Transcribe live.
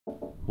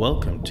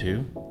Welcome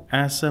to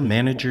ASA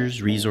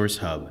Manager's Resource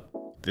Hub.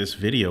 This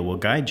video will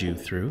guide you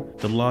through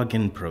the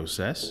login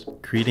process,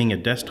 creating a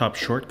desktop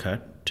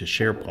shortcut to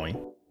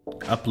Sharepoint,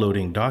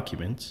 uploading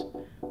documents,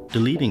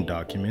 deleting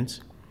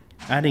documents,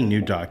 adding new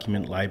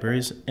document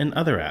libraries and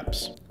other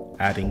apps,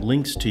 adding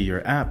links to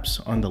your apps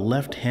on the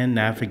left-hand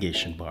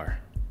navigation bar.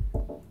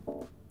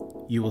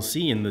 You will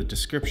see in the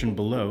description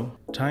below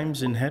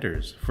times and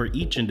headers for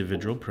each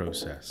individual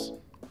process.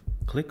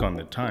 Click on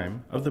the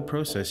time of the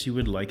process you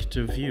would like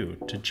to view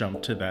to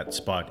jump to that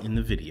spot in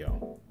the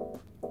video.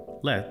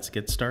 Let's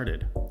get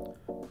started.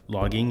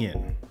 Logging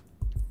in.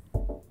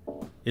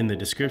 In the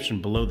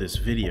description below this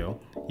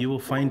video, you will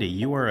find a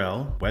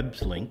URL web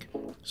link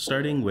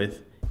starting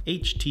with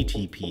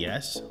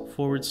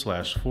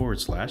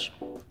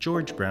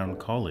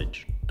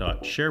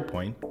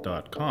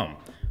https://georgebrowncollege.sharepoint.com.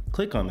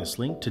 Click on this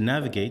link to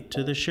navigate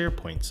to the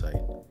Sharepoint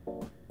site.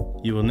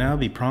 You will now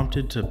be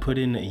prompted to put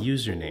in a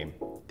username.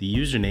 The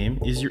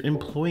username is your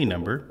employee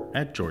number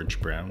at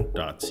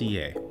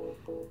georgebrown.ca.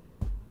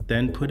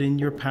 Then put in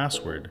your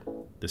password,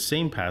 the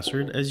same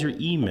password as your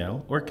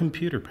email or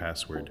computer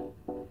password.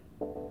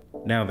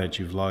 Now that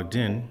you've logged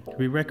in,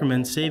 we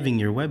recommend saving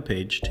your web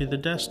page to the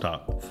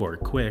desktop for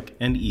quick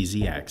and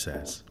easy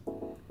access.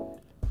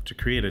 To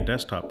create a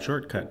desktop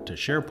shortcut to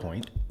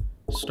Sharepoint,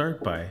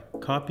 start by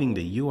copying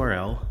the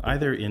URL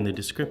either in the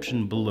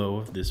description below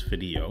of this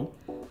video,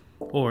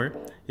 or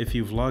if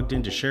you've logged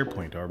into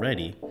Sharepoint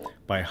already,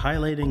 by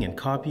highlighting and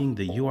copying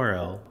the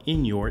URL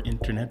in your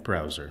internet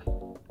browser.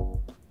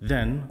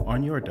 Then,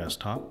 on your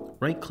desktop,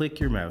 right-click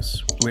your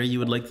mouse where you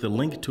would like the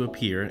link to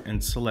appear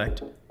and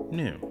select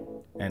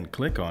New, and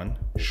click on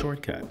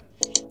Shortcut.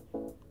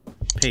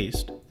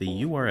 Paste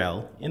the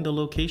URL in the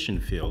location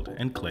field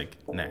and click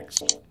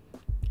Next.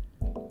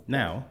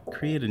 Now,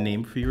 create a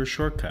name for your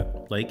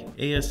shortcut, like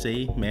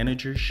ASA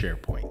Manager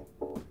Sharepoint,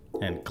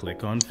 and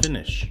click on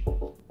Finish.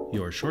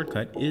 Your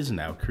shortcut is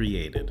now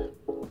created.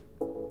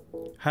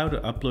 How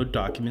to upload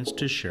documents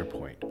to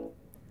Sharepoint.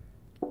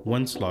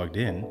 Once logged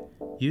in,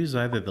 use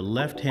either the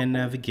left-hand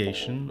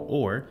navigation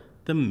or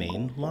the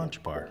main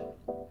launch bar.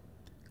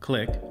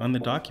 Click on the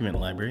document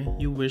library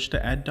you wish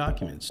to add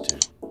documents to.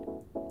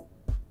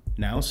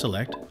 Now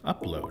select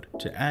Upload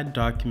to add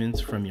documents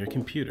from your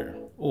computer,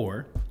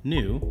 or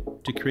New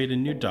to create a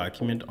new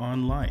document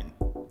online.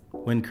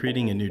 When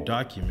creating a new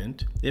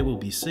document, it will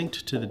be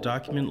synced to the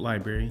document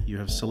library you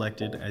have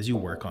selected as you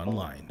work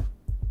online.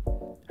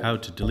 How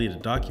to delete a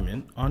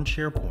document on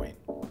Sharepoint.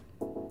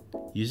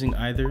 Using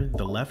either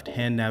the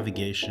left-hand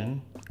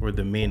navigation or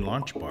the main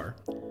launch bar,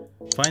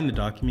 find the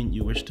document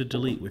you wish to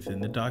delete within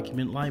the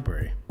document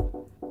library.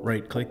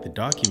 Right-click the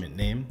document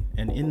name,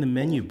 and in the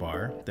menu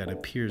bar that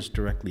appears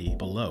directly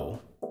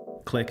below,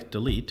 click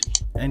Delete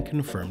and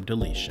confirm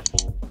deletion.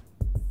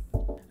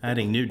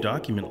 Adding new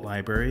document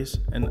libraries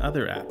and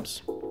other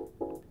apps.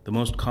 The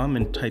most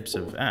common types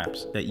of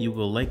apps that you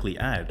will likely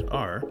add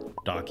are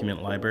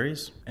document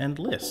libraries and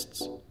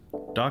lists.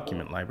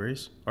 Document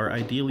libraries are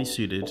ideally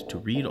suited to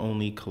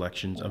read-only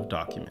collections of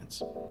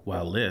documents,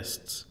 while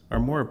lists are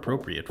more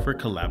appropriate for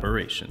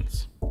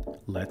collaborations.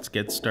 Let's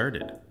get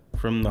started.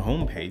 From the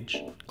home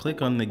page,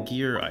 click on the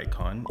gear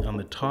icon on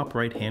the top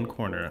right-hand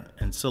corner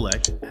and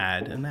select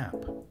Add an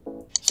App.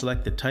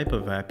 Select the type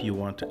of app you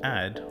want to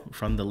add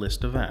from the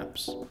list of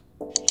apps.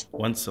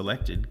 Once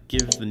selected,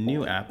 give the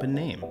new app a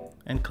name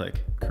and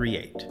click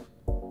Create.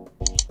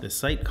 The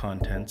site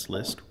contents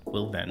list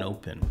will then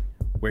open,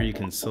 where you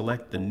can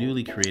select the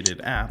newly created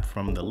app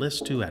from the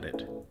list to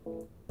edit.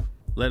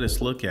 Let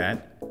us look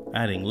at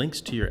adding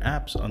links to your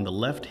apps on the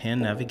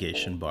left-hand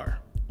navigation bar.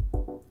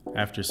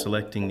 After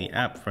selecting the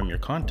app from your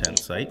content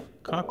site,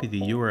 copy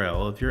the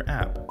URL of your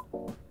app.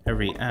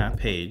 Every app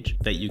page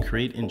that you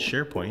create in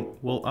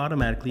Sharepoint will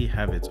automatically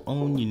have its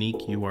own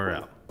unique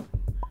URL.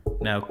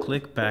 Now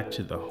click back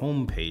to the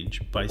home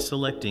page by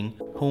selecting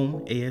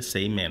Home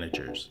ASA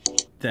Managers.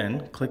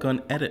 Then click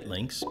on Edit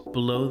Links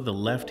below the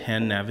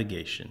left-hand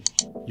navigation.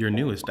 Your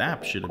newest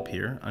app should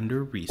appear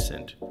under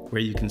Recent,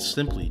 where you can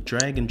simply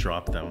drag and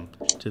drop them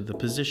to the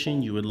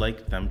position you would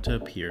like them to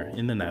appear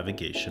in the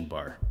navigation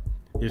bar.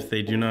 If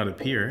they do not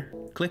appear,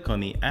 click on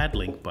the Add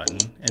Link button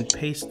and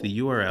paste the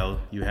URL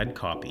you had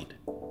copied.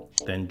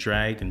 Then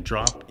drag and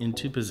drop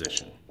into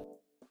position.